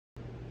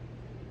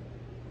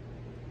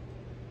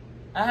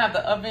I have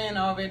the oven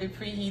already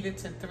preheated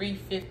to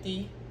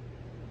 350.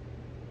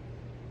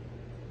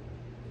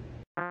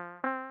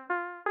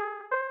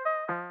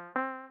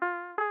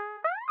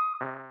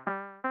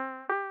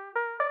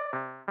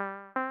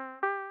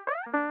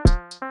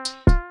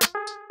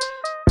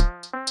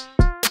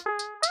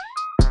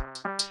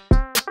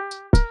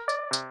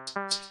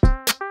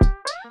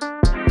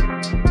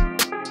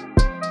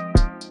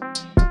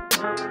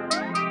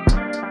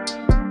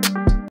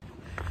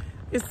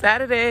 It's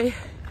Saturday,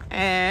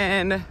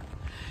 and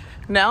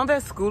now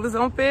that school is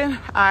open,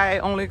 I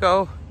only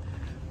go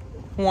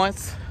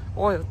once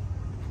or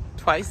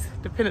twice,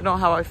 depending on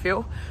how I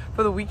feel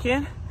for the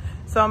weekend.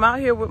 So I'm out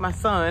here with my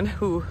son,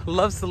 who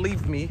loves to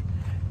leave me.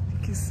 You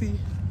can see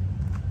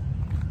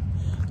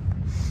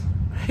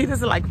he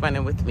doesn't like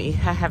running with me.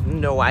 I have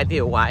no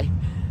idea why.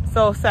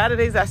 So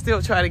Saturdays, I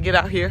still try to get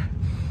out here.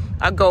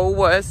 Our goal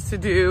was to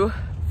do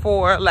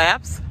 4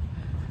 laps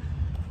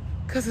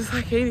because it's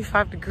like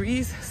 85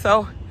 degrees.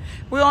 So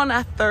we're on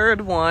our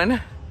 3rd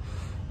one,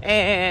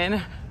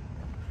 and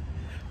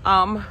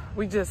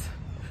we just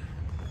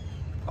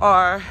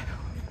are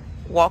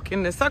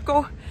walking the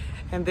circle,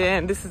 and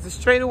then this is the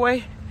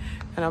straightaway,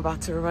 and I'm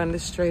about to run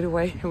this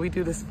straightaway, and we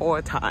do this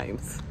 4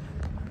 times.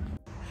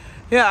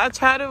 Yeah, I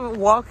try to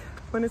walk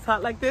when it's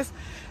hot like this.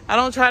 I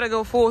don't try to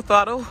go full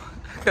throttle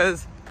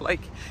because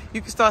like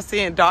you can start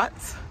seeing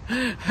dots.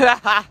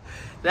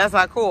 That's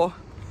not cool.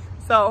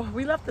 So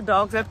we left the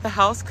dogs at the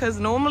house because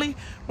normally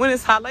when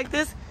it's hot like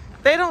this,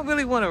 they don't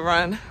really want to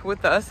run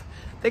with us.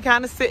 They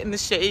kind of sit in the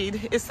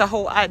shade. It's the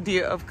whole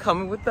idea of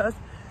coming with us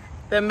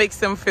that makes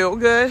them feel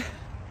good,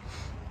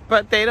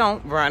 but they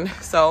don't run.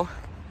 So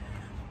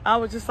I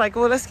was just like,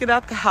 well, let's get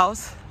out the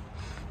house,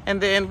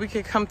 and then we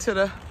could come to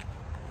the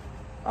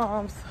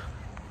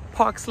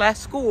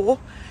park/school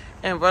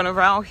and run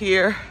around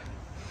here.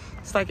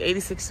 It's like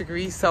 86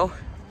 degrees. So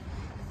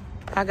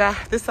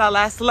this is our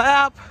last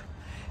lap.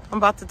 I'm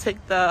about to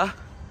take the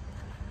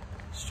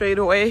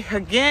straightaway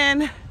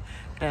again,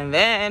 and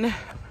then,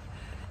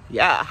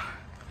 yeah,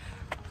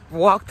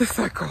 walk the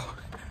circle.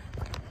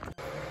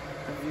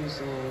 I'm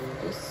using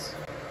this.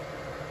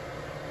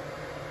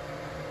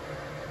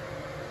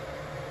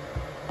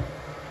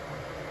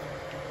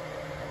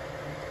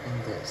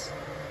 And this.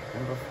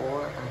 And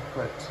before I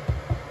put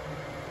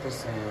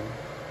this in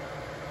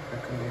the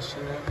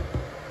conditioner,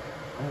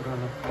 I'm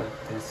gonna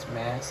put this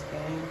mask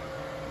in.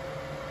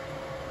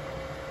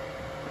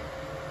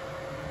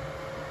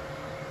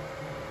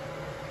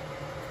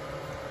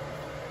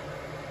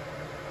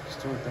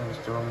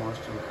 Store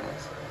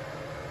moisturize,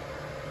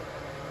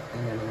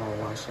 and then I'm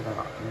gonna wash it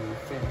out and then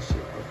finish it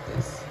with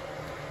this.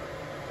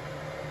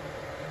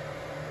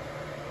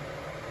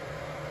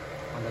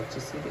 I'll let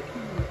you see the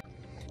end.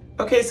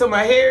 Okay, so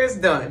my hair is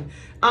done.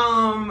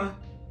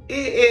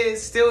 It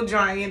is still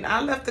drying.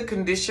 I left the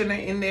conditioner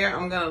in there.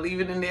 I'm gonna leave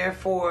it in there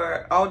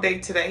for all day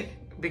today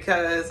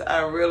because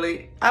I've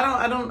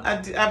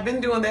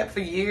been doing that for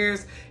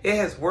years. It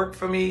has worked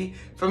for me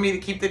to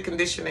keep the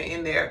conditioner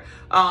in there.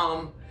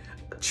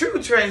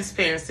 True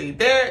transparency,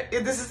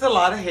 this is a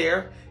lot of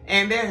hair,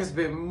 and there has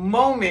been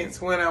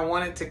moments when I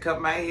wanted to cut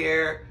my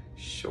hair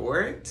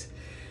short,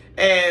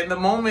 and the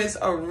moments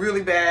are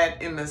really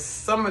bad in the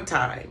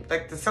summertime.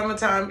 Like the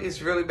summertime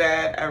is really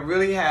bad. I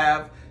really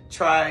have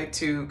tried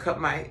to cut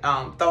my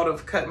thought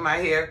of cutting my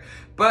hair,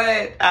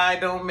 but I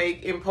don't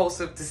make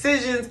impulsive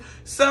decisions.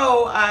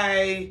 So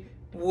I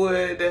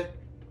would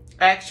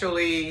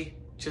actually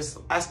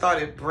I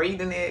started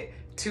braiding it,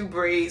 2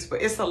 braids,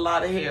 but it's a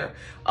lot of hair.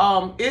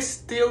 It's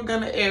still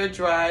gonna air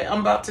dry.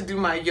 I'm about to do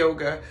my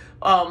yoga.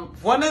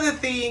 One of the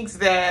things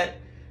that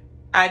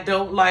I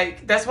don't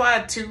like, that's why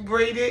I 2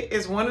 braided,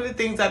 is one of the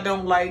things I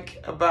don't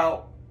like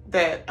about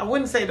that, I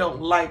wouldn't say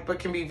don't like, but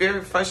can be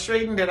very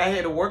frustrating that I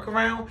had to work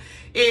around,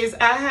 is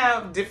I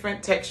have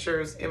different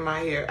textures in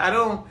my hair. I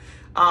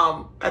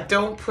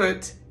don't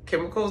put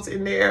chemicals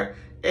in there,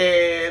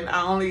 and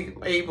I only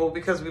able,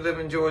 because we live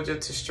in Georgia,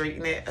 to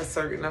straighten it a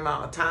certain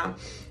amount of time.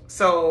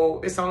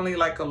 So it's only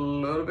like a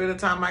little bit of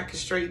time I can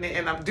straighten it,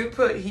 and I do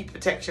put heat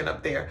protection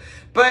up there.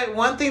 But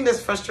one thing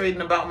that's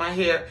frustrating about my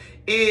hair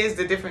is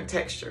the different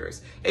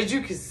textures. As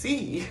you can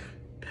see,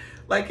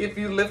 like if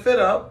you lift it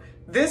up,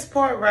 this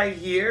part right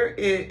here,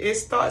 it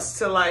starts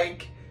to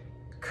like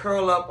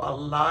curl up a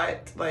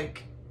lot.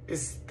 Like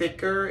it's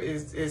thicker,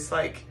 it's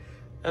like,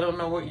 I don't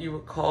know what you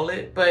would call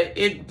it, but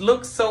it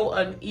looks so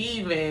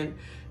uneven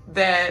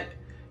that,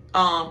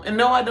 and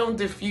no, I don't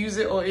diffuse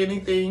it or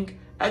anything.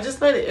 I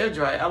just let it air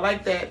dry. I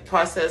like that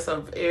process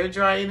of air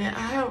drying it.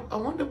 I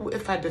wonder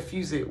if I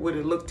diffuse it, would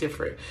it look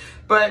different?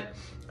 But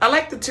I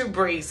like the 2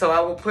 braids, so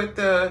I will put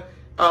the,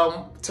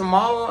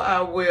 tomorrow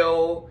I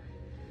will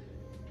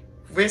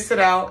rinse it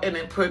out and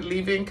then put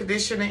leave-in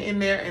conditioner in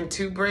there and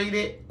 2 braid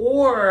it.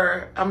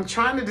 Or I'm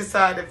trying to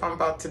decide if I'm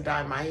about to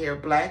dye my hair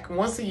black.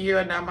 Once a year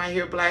I dye my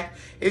hair black.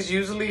 It's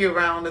usually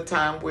around the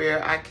time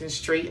where I can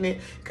straighten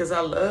it, because I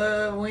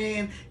love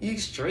when you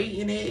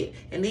straighten it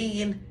and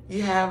then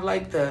you have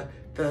like the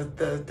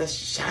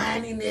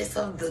shininess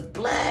of the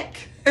black.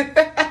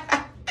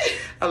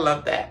 I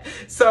love that.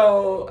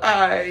 So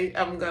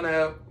I'm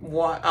gonna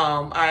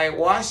I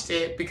washed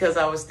it because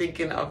I was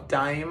thinking of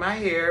dyeing my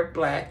hair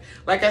black.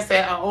 Like I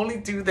said, I only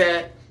do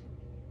that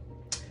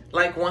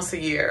like once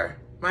a year.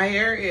 My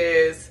hair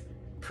is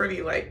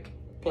pretty like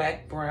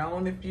black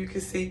brown, if you can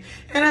see,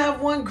 and I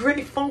have one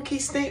great funky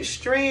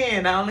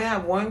strand. I only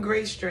have one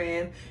gray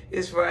strand.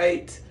 It's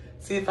right.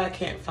 See if I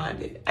can't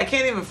find it. I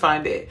can't even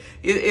find it.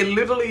 It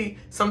literally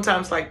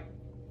sometimes like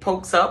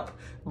pokes up,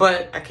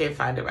 but I can't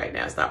find it right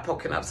now. It's not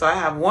poking up. So I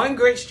have one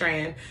gray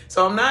strand.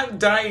 So I'm not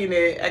dyeing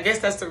it. I guess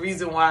that's the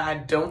reason why I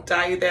don't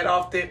dye it that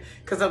often,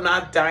 because I'm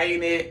not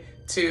dyeing it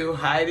to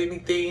hide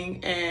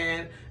anything.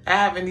 And I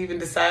haven't even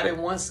decided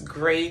once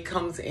gray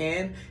comes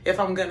in if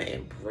I'm gonna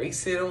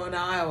embrace it or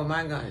not, or am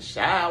I gonna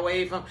shy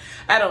away from,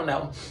 I don't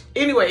know.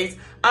 Anyways,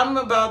 I'm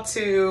about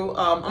to,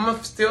 I'm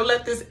gonna still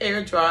let this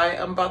air dry.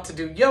 I'm about to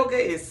do yoga.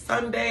 It's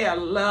Sunday. I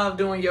love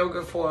doing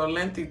yoga for a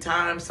lengthy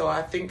time, so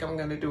I think I'm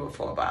gonna do it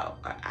for about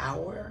an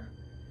hour.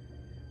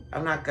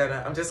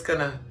 I'm just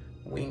gonna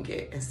wing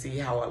it and see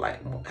how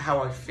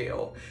I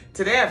feel.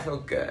 Today I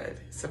feel good.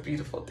 It's a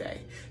beautiful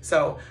day.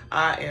 So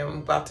I am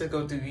about to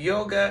go do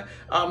yoga.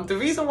 The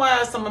reason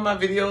why some of my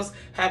videos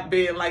have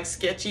been like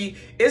sketchy,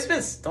 it's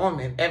been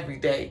storming every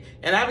day.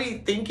 And I be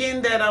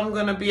thinking that I'm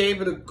gonna be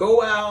able to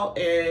go out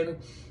and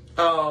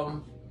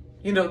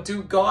you know,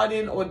 do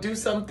garden or do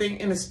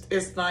something, and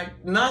it's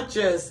like not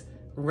just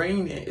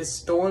raining, it's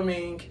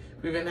storming.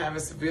 We've been having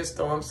severe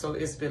storms, so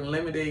it's been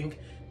limiting,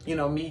 you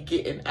know, me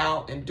getting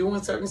out and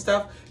doing certain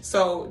stuff.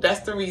 So that's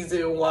the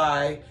reason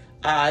why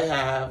I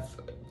have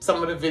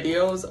some of the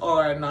videos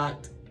are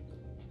not,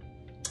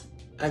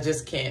 I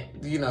just can't,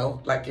 you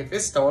know, like if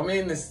it's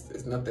storming,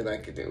 there's nothing I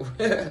could do.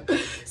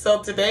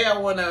 So today I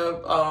want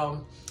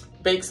to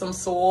bake some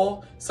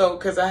soil. So,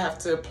 cause I have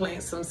to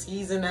plant some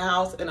seeds in the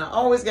house, and I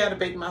always got to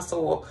bake my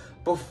soil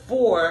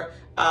before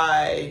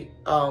I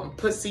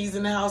put seeds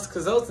in the house,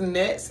 because those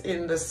nets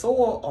in the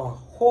soil are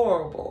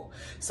horrible.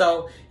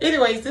 So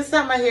anyways, this is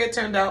how my hair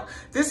turned out.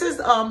 This is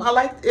I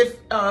like if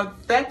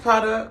that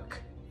product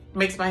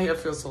makes my hair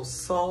feel so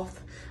soft.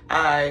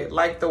 I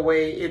like the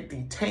way it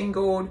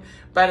detangled.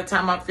 By the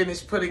time I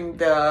finished putting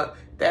that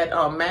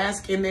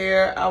mask in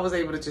there, I was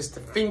able to just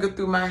finger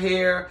through my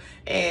hair,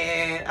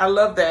 and I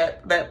love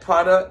that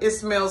product. It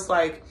smells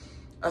like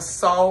a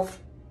soft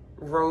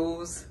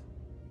rose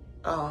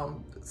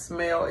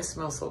smell. It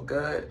smells so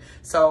good.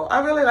 So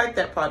I really like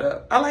that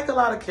product. I like a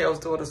lot of Carol's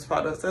Daughters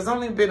products. There's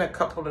only been a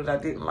couple that I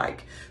didn't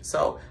like.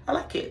 So I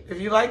like it. If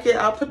you like it,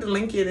 I'll put the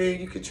link in there.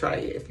 You could try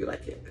it if you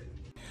like it.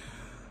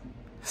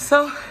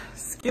 So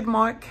skid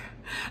mark.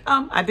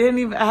 I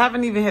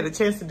haven't even had a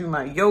chance to do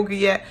my yoga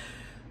yet.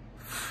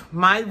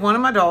 One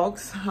of my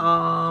dogs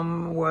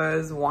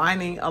was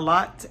whining a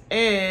lot,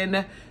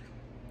 and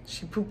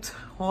she pooped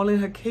all in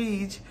her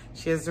cage.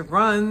 She has the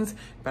runs.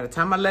 By the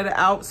time I let her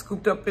out,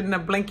 scooped up in the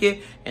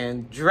blanket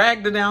and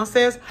dragged her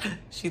downstairs,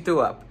 she threw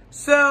up.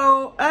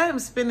 So I am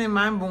spending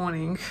my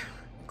morning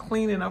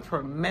cleaning up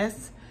her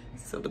mess.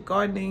 So the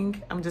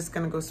gardening, I'm just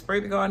gonna go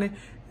spray the garden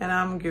and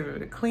I'm gonna give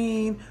it a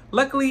clean.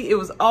 Luckily, it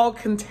was all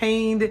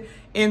contained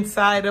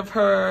inside of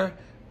her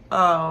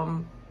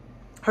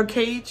her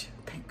cage.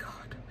 Thank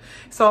God.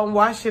 So I'm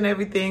washing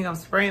everything. I'm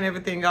spraying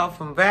everything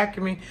off. I'm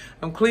vacuuming.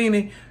 I'm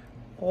cleaning.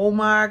 Oh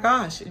my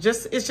gosh, it's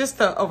just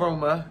the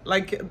aroma.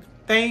 Like,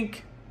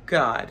 thank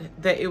God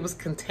that it was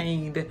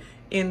contained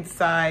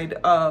inside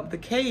of the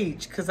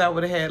cage, because I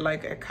would have had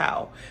like a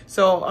cow.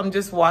 So I'm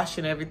just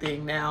washing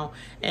everything now,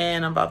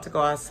 and I'm about to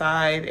go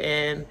outside,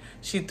 and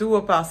she threw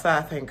up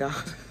outside, thank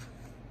God.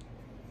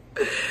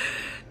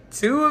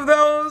 2 of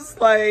those,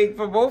 like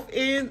for both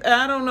ends.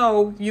 I don't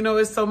know, you know,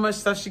 it's so much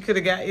stuff she could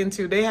have got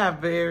into. They have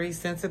very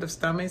sensitive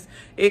stomachs.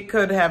 It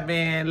could have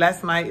been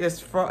last night.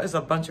 It's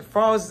a bunch of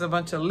frogs, it's a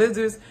bunch of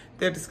lizards.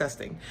 They're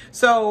disgusting.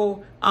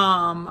 So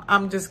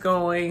I'm just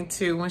going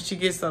to, when she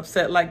gets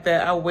upset like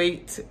that, I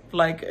wait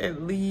like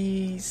at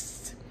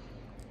least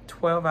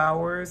 12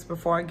 hours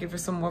before I give her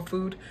some more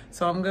food.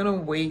 So I'm gonna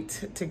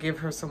wait to give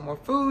her some more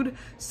food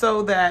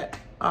so that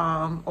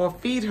or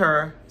feed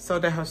her so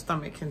that her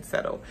stomach can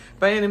settle.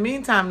 But in the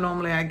meantime,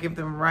 normally I give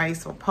them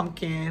rice or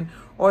pumpkin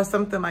or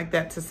something like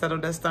that to settle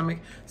their stomach.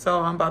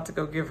 So I'm about to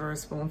go give her a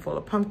spoonful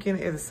of pumpkin.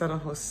 It'll settle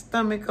her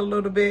stomach a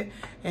little bit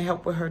and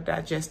help with her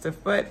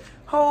digestive. But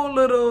whole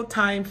little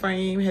time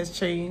frame has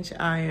changed.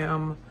 I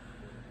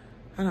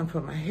done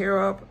put my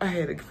hair up. I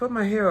had to put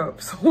my hair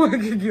up so I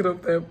could get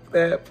up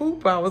that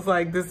poop. I was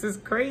like, this is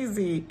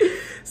crazy.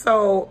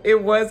 So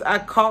I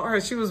caught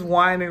her. She was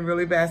whining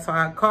really bad. So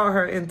I caught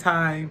her in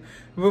time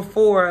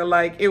before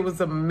like it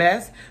was a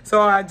mess. So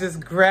I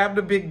just grabbed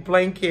a big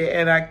blanket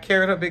and I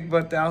carried her big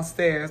butt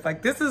downstairs.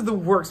 Like, this is the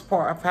worst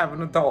part of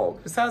having a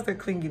dog, besides their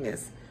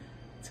cleanliness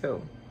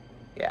too.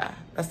 Yeah,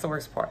 that's the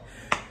worst part.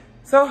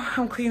 So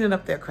I'm cleaning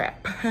up their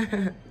crap.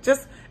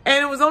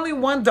 And it was only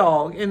one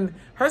dog, and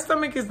her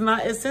stomach is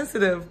not as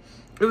sensitive.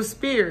 It was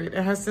Spirit,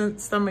 and her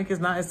stomach is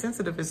not as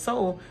sensitive as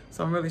Soul.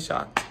 So I'm really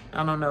shocked.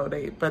 I don't know,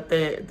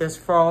 there's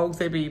frogs.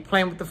 They be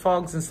playing with the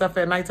frogs and stuff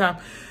at nighttime.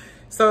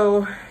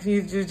 So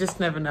you just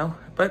never know.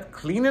 But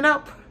cleaning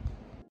up.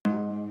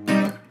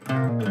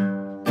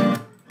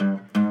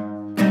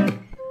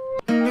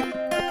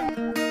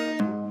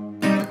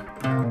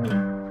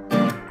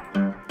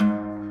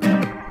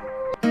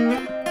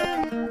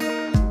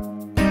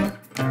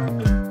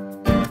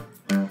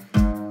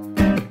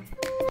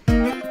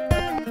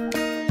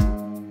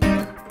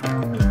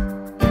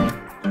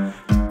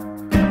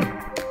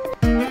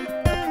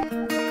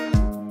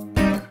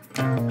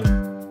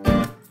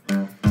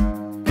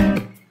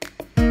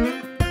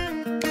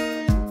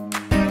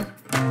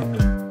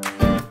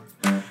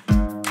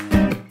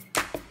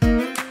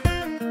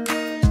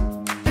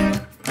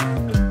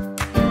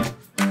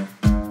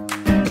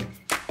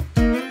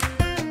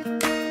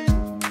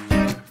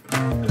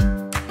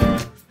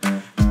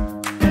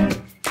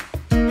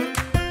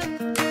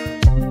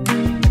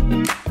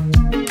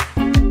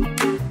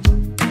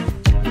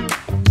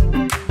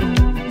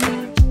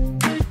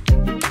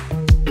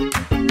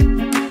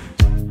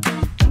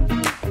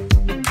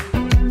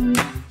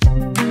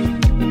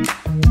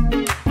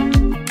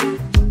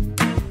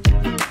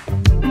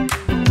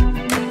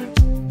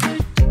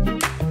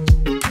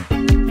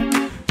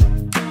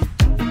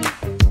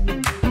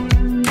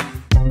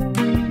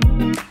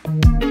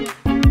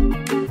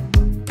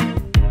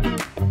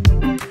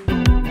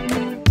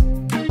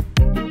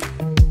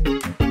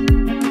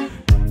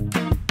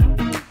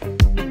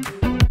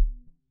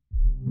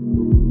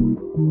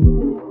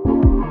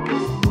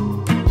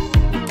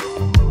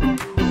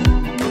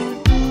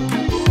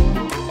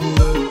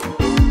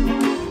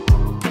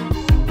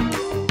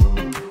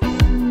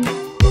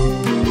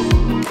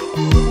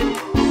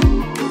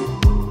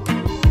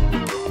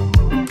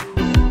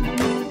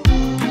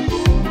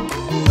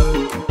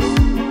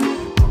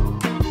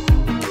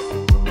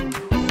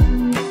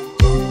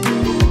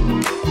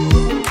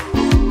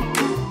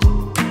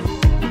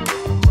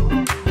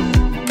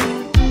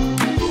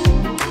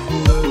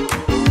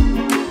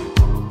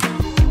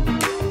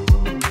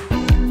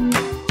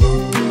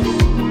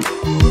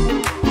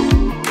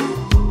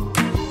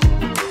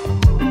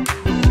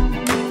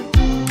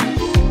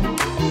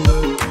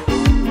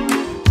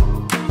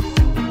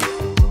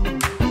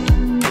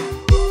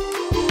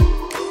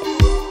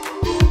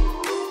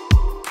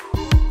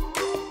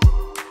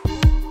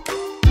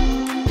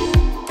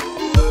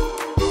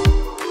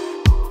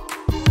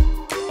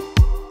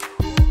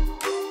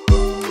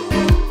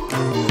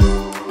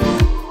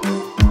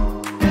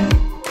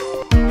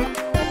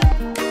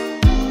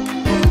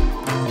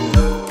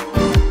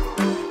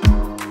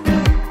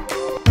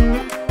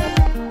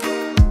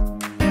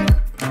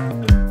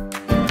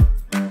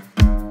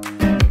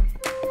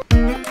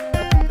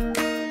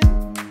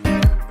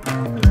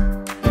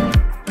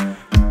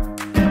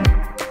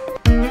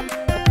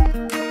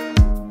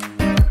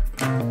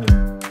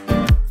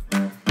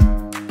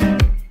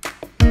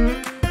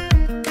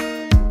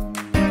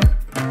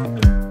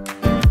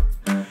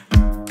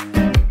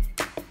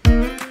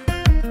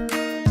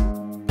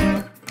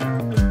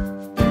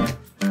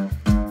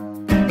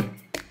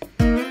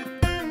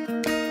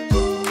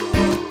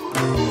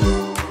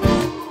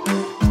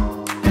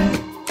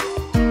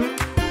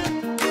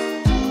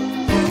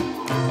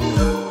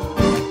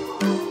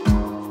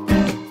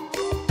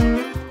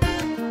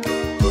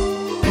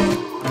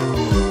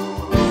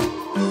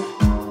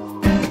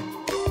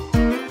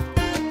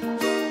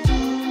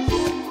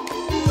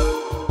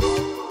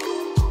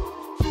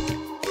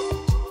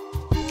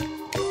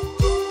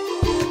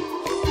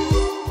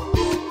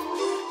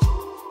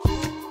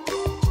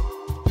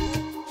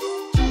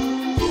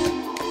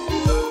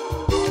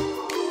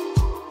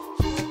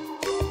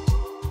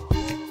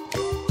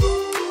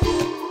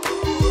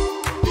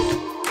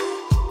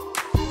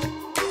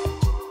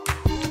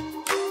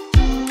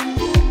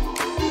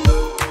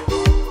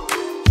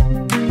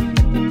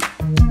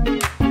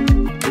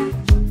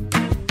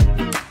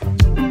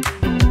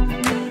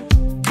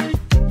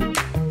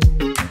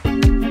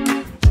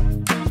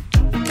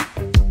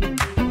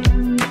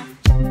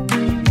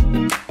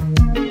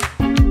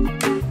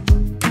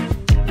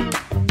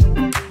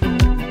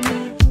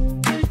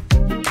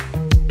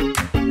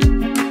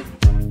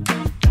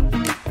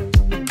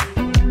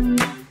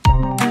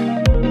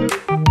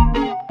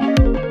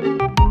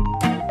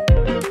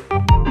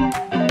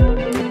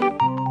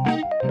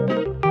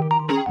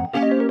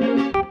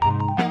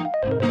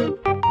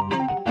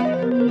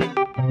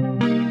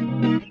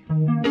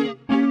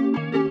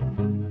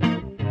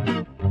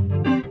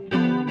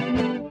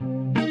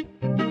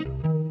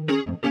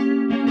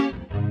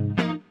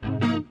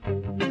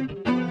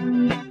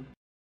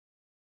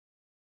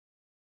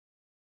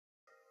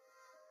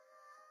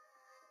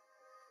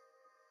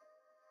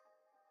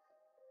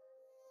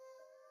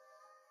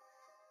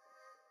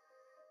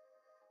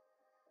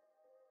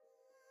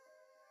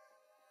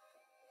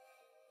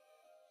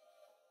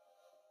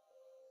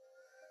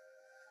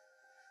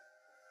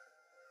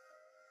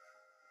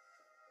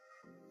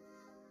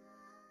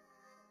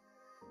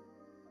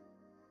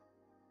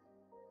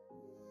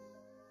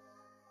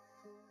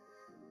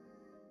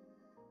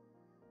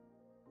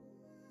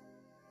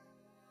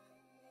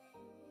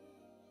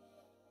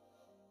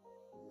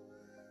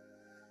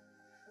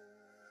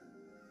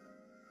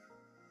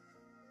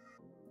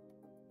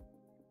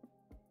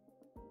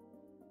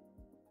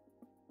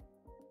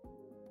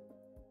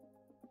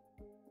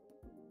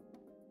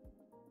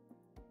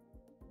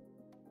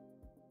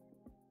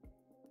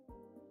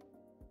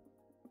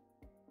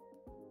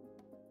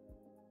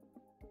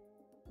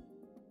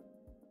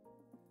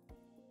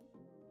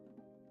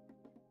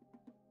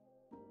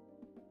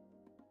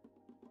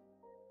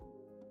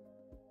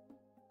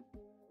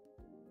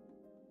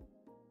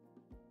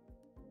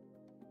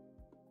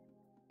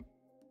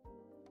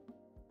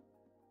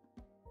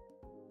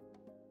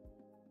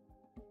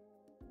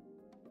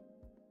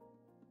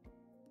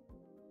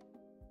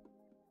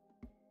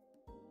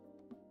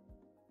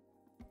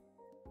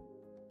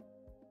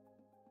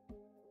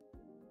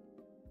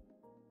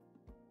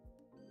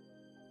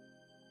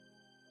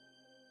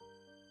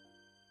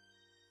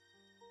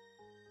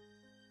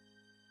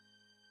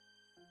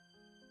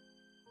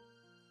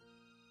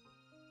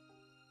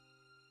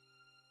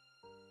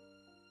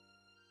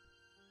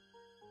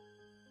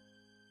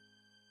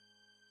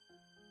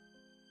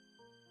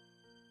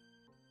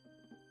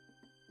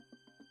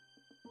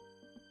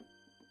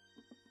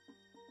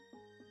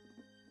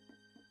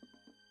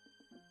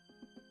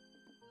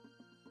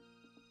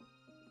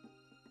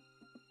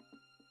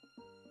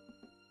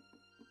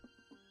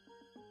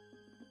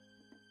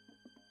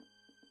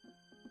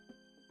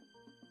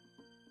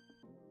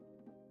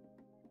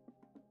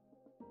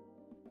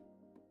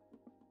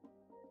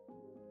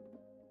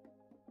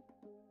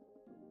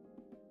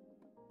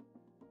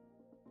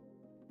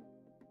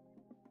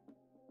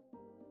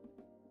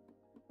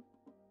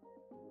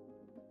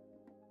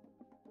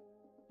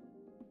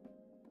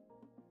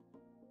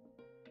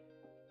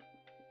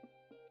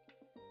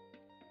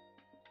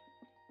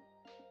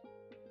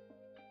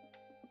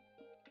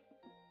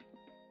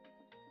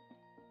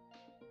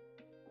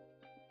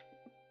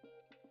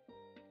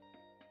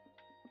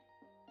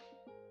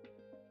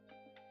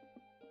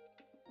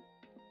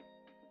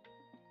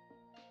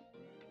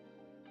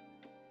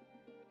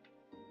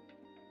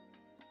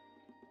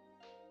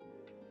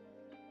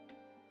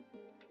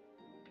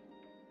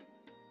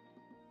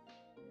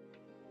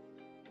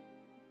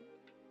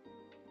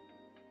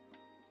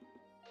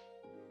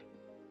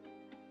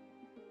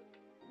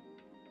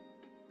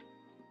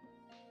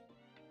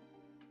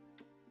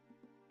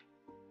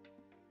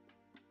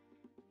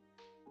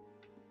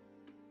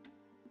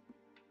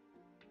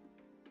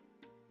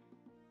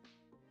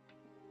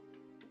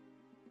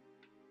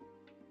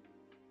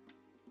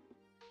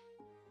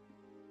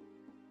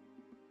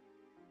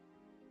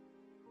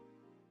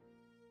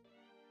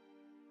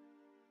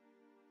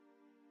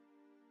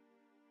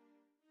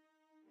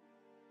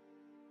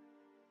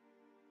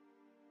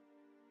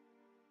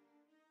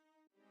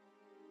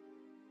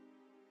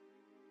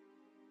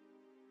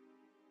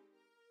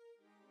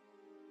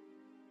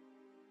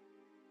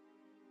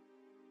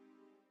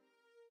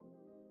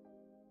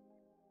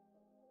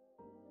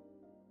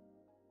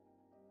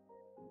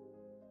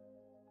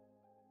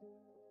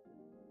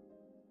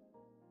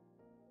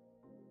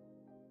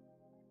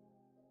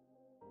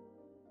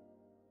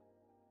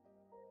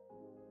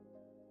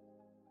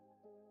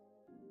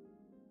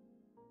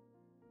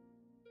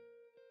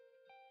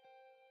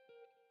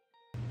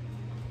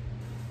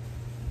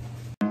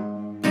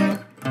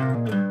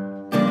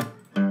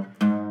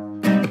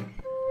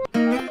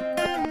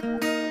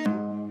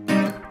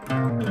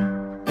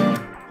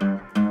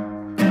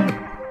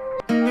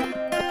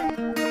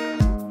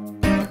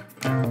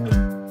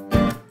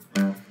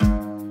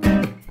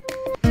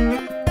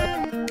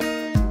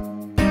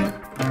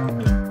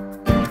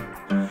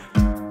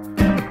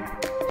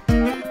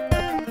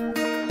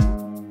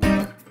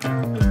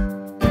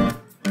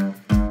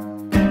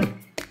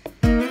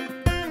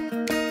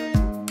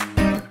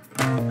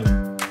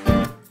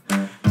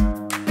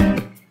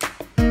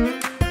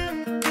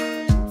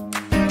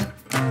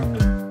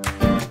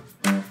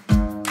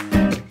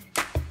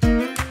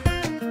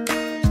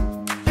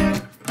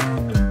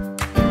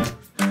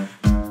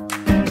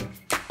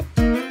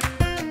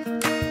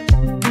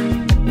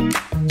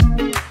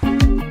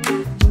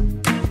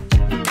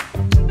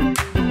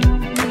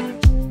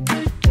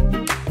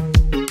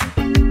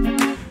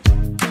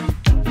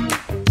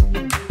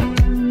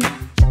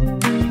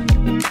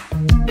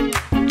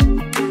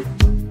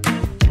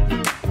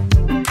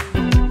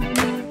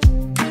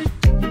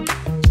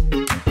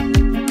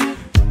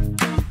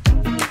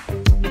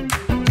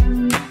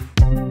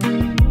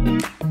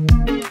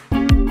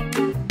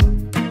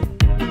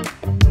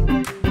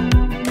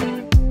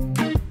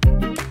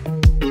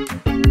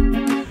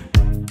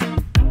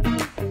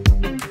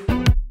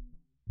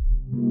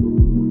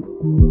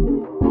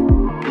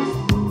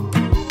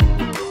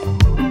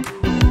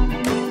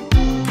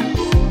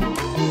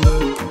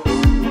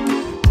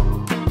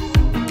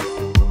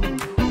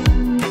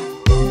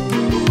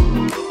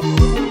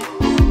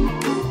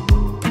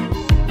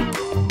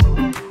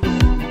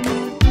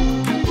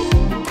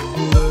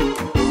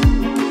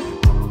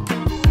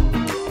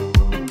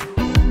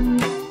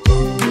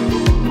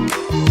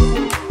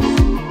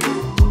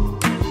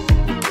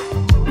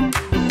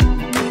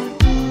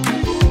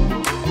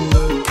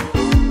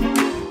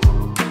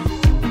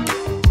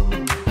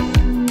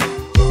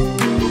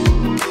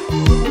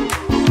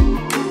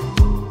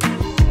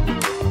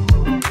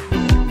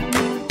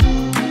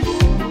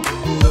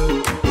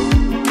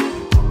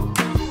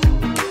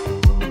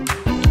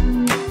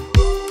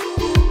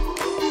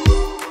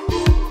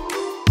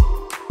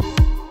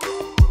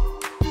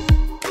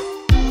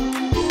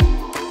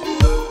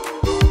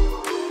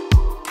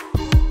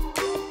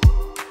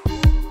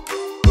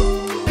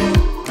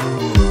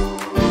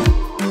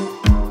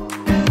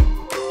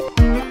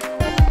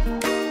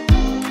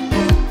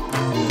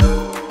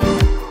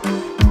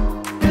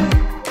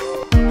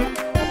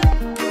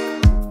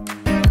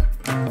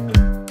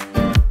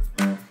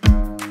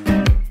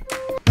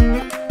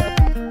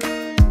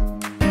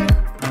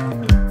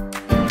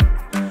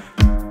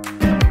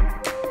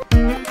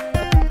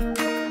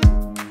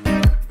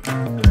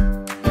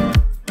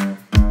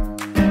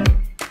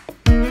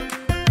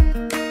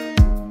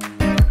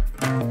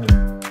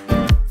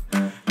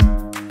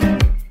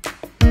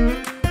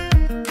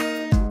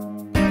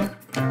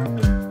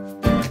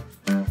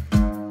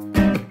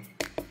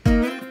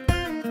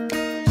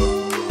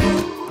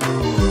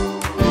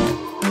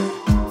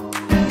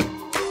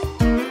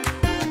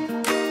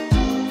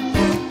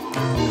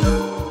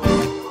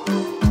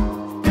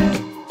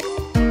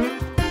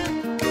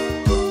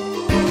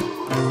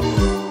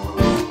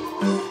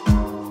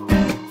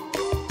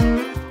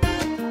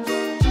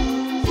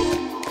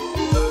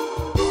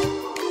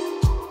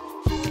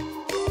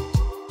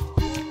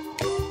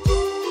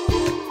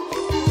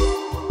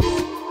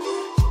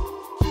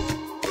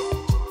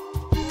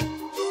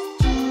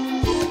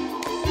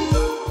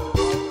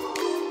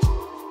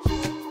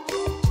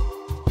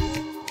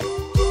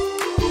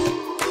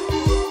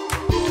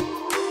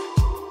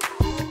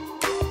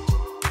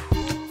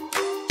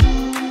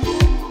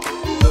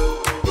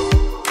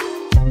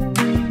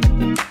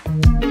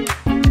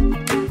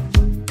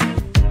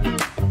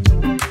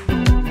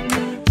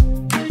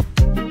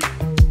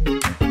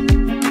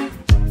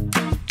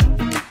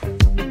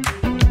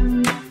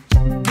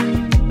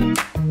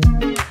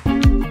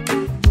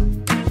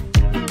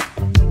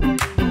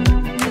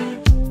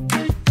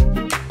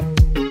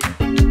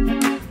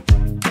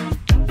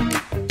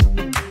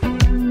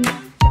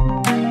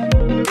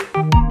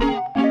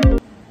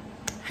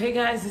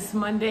 guys, it's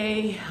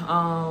Monday.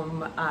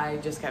 I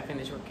just got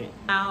finished working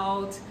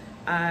out.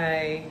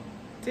 I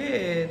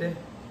did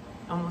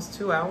almost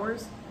 2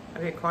 hours. I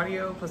did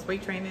cardio plus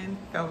weight training.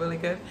 Felt really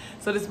good.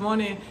 So this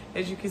morning,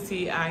 as you can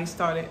see, I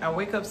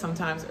wake up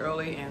sometimes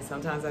early and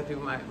sometimes I do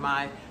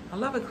I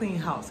love a clean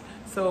house.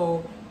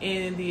 So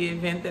in the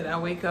event that I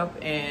wake up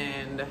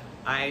and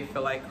I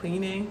feel like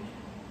cleaning,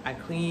 I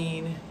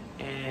clean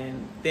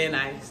and then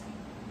I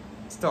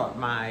start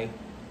my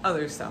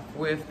other stuff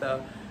with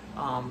the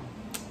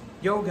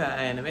yoga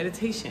and the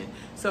meditation.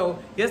 So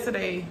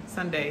yesterday,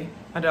 Sunday,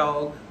 my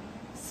dog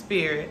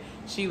Spirit,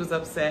 she was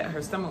upset,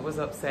 her stomach was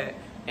upset,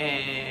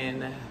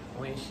 and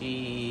when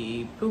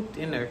she pooped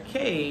in her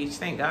cage,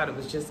 thank God it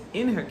was just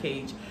in her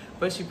cage,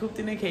 but she pooped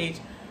in the cage.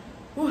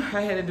 Whew,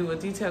 I had to do a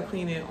detailed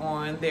cleaning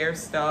on their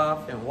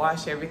stuff and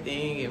wash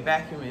everything and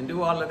vacuum and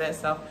do all of that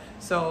stuff.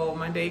 So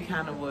my day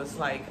kind of was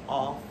like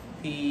off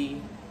the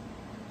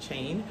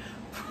chain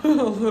a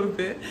little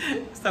bit.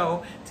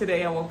 So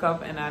today I woke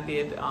up and I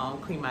did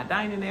clean my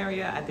dining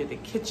area. I did the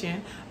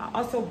kitchen. I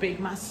also baked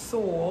my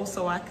soil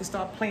so I could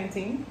start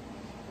planting.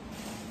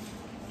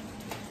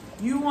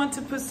 You want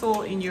to put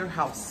soil in your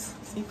house.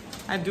 See,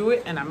 I do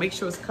it and I make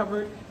sure it's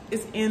covered.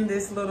 It's in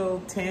this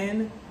little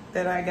tin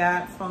that I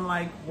got from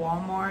like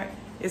Walmart.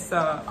 It's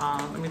a,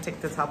 let me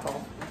take the top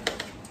off.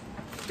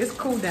 It's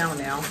cooled down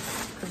now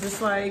because it's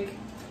like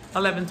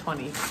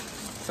 11:20.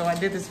 So I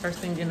did this first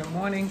thing in the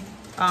morning.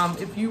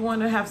 If you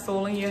want to have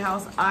soil in your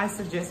house, I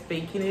suggest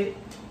baking it.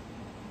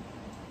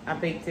 I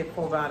baked it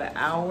for about an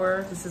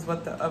hour. This is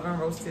what the oven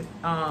roasted,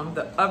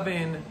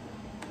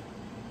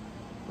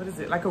 what is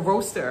it? Like a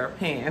roaster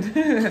pan.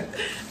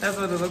 That's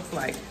what it looks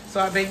like.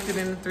 So I baked it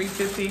in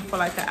 350 for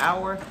like an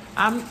hour.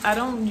 I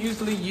don't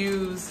usually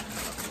use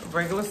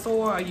regular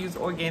soil. I use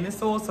organic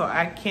soil, so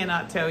I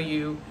cannot tell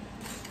you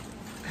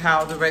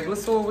how the regular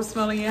soil will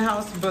smell in your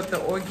house, but the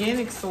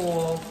organic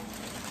soil,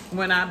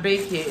 when I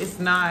bake it, it's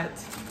not,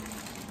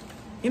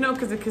 you know,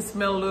 because it can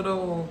smell a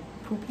little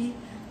poopy,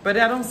 but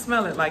I don't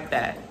smell it like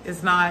that.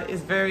 It's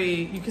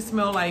very, you can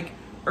smell like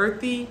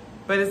earthy,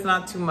 but it's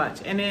not too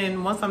much. And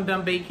then once I'm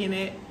done baking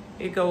it,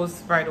 it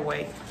goes right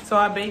away. So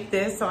I baked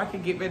this so I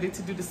could get ready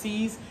to do the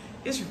seeds.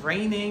 It's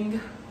raining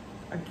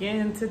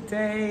again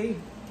today.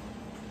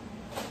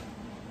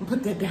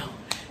 Put that down.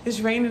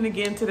 It's raining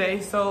again today.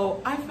 So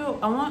I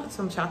want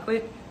some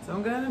chocolate. So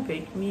I'm gonna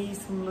bake me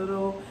some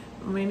little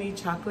mini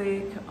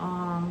chocolate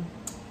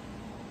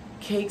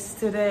cakes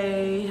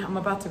today. I'm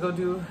about to go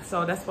do,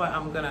 so that's what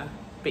I'm gonna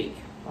bake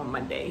on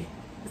Monday.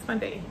 It's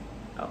Monday.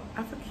 Oh,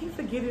 I keep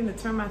forgetting to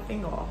turn my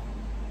thing off.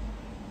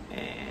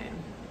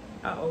 And,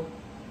 uh-oh.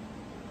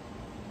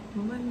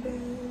 Monday.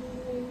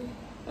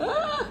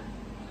 Ah!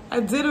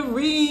 I did a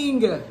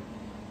ring.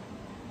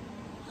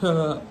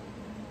 Look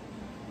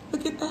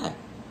at that.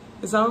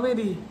 It's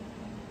already,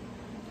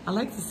 I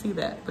like to see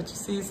that, but you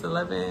see it's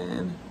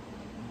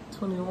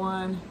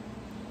 11:21.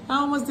 I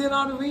almost did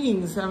all the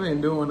rings. I've been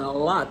doing a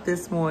lot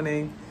this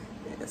morning.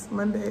 It's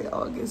Monday,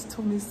 August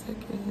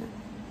 22nd.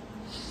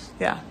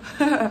 Yeah.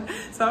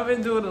 So I've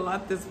been doing a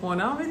lot this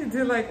morning. I already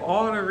did like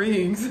all the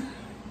rings.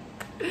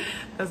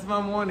 That's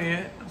my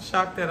morning. I'm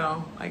shocked that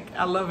I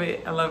love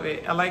it. I love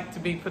it. I like to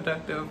be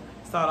productive.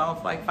 Start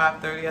off like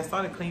 5:30. I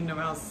started cleaning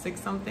around 6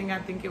 something, I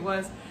think it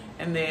was.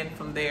 And then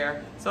from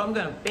there, so I'm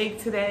gonna bake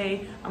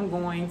today. I'm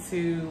going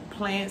to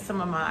plant some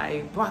of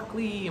my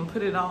broccoli and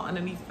put it all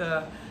underneath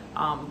the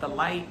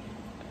light,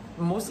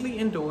 mostly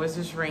indoors.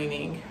 It's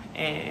raining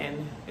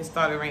and it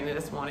started raining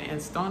this morning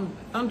and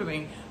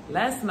thundering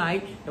last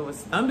night. It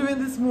was thundering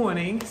this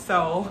morning,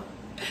 so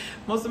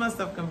most of my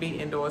stuff can be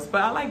indoors,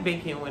 but I like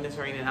baking when it's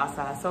raining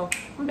outside. So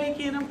I'm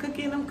baking, I'm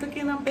cooking, I'm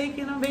cooking, I'm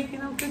baking, I'm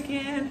baking, I'm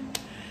cooking.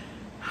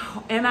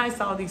 And I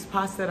saw these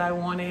pots that I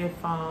wanted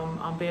from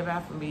Bed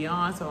Bath &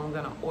 Beyond, so I'm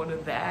gonna order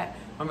that.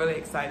 I'm really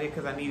excited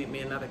because I needed me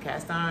another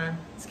cast iron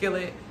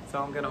skillet,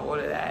 so I'm gonna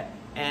order that.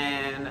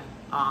 And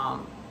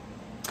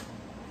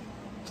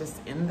just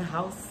in the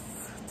house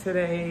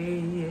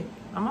today.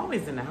 I'm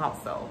always in the house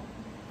though,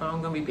 but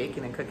I'm gonna be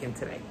baking and cooking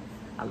today.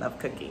 I love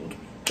cooking.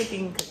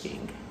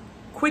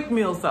 Quick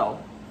meals though,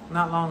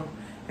 not long.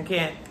 I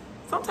can't,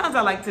 sometimes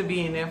I like to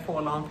be in there for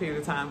a long period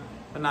of time,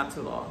 but not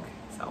too long.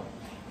 So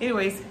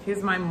anyways,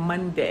 here's my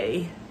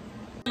Monday.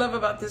 What I love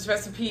about this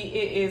recipe,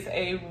 it is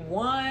a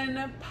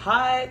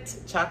 1-pot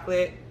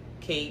chocolate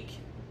cake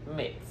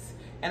mix.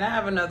 And I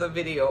have another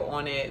video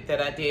on it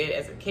that I did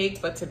as a cake,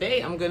 but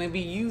today I'm gonna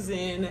be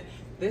using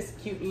this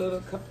cute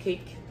little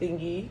cupcake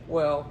thingy.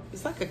 Well,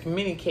 it's like a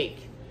mini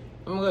cake.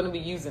 I'm gonna be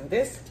using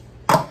this.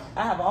 I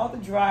have all the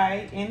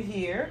dry in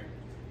here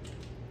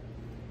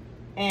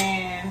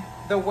and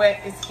the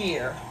wet is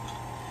here.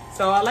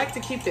 So I like to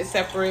keep it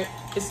separate.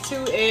 It's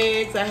 2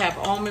 eggs. I have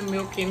almond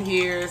milk in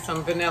here,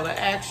 some vanilla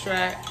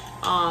extract,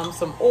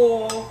 some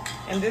oil,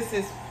 and this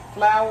is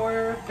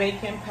flour,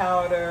 baking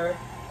powder,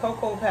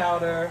 cocoa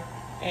powder,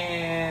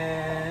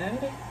 and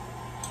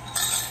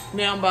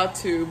now I'm about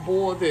to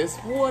boil this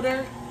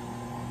water.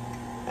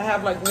 I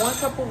have like 1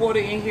 cup of water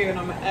in here and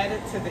I'm gonna add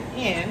it to the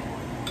end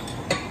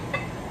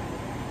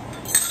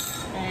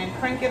and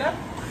crank it up.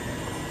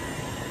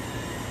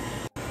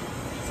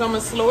 So I'm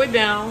gonna slow it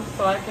down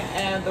so I can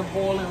add the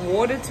boiling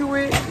water to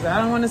it. I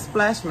don't want to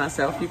splash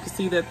myself. You can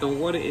see that the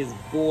water is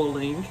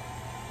boiling.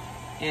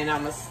 And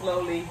I'm gonna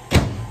slowly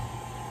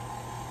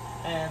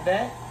add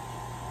that.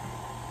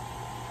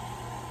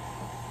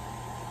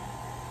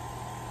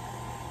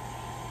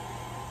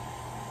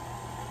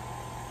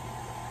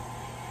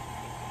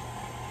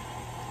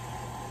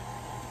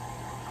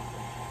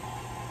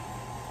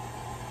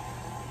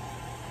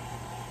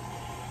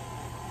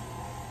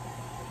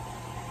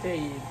 There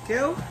you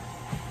go.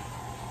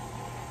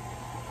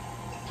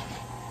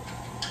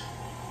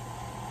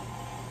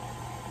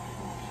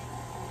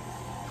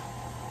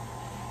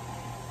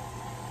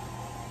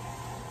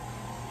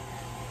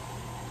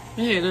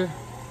 Here.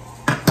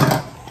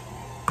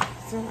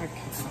 So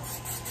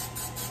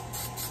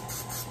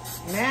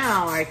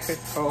now I could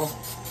go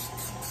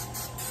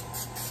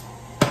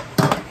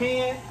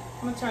pan.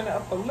 I'm gonna turn it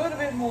up a little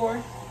bit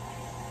more.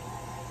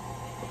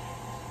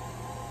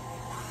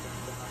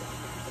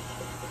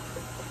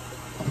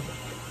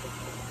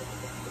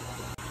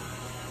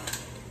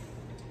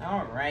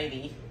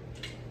 Alrighty.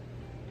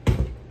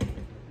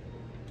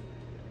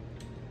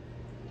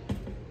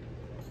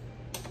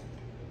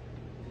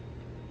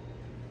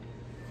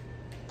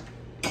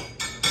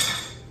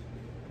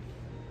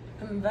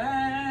 And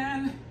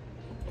then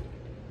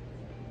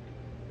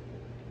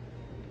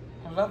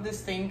I love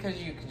this thing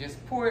because you can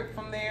just pour it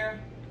from there.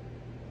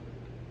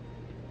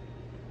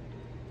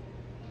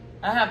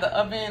 I have the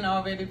oven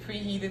already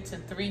preheated to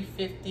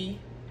 350.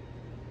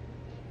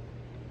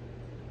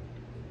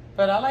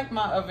 But I like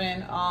my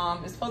oven,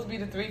 it's supposed to be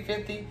the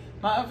 350.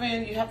 My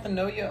oven, you have to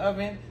know your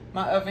oven.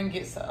 My oven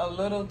gets a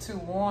little too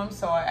warm,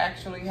 so I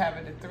actually have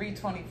it at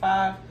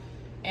 325.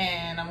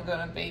 And I'm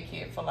gonna bake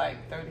it for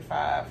like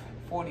 35,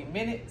 40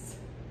 minutes.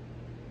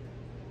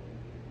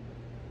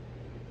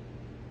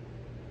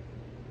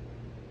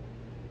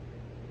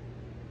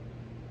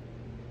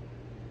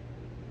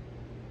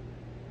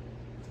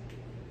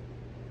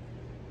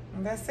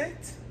 And that's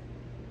it.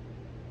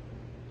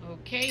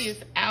 Okay,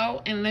 it's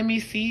out, and let me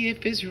see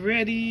if it's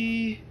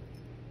ready.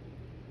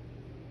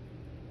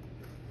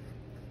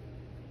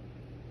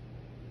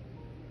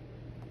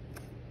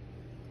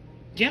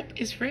 Yep,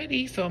 it's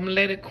ready. So I'm gonna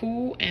let it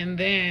cool, and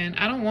then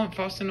I don't want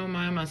frosting on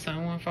mine. My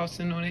son wants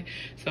frosting on it,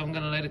 so I'm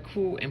gonna let it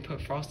cool and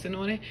put frosting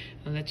on it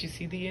and let you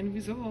see the end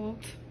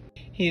result.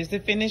 Here's the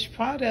finished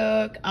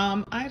product.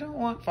 I don't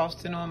want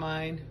frosting on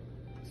mine.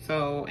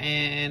 So,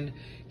 and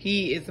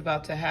he is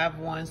about to have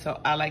one, so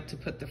I like to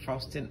put the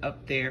frosting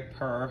up there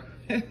per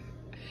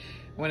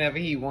whenever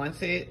he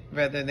wants it,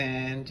 rather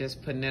than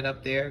just putting it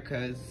up there,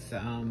 because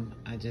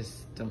I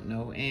just don't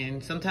know.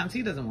 And sometimes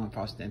he doesn't want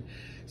frosting.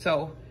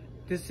 So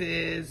this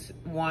is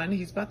one.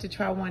 He's about to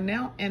try one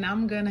now, and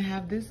I'm gonna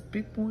have this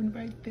big one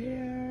right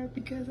there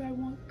because I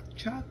want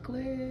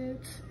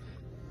chocolate.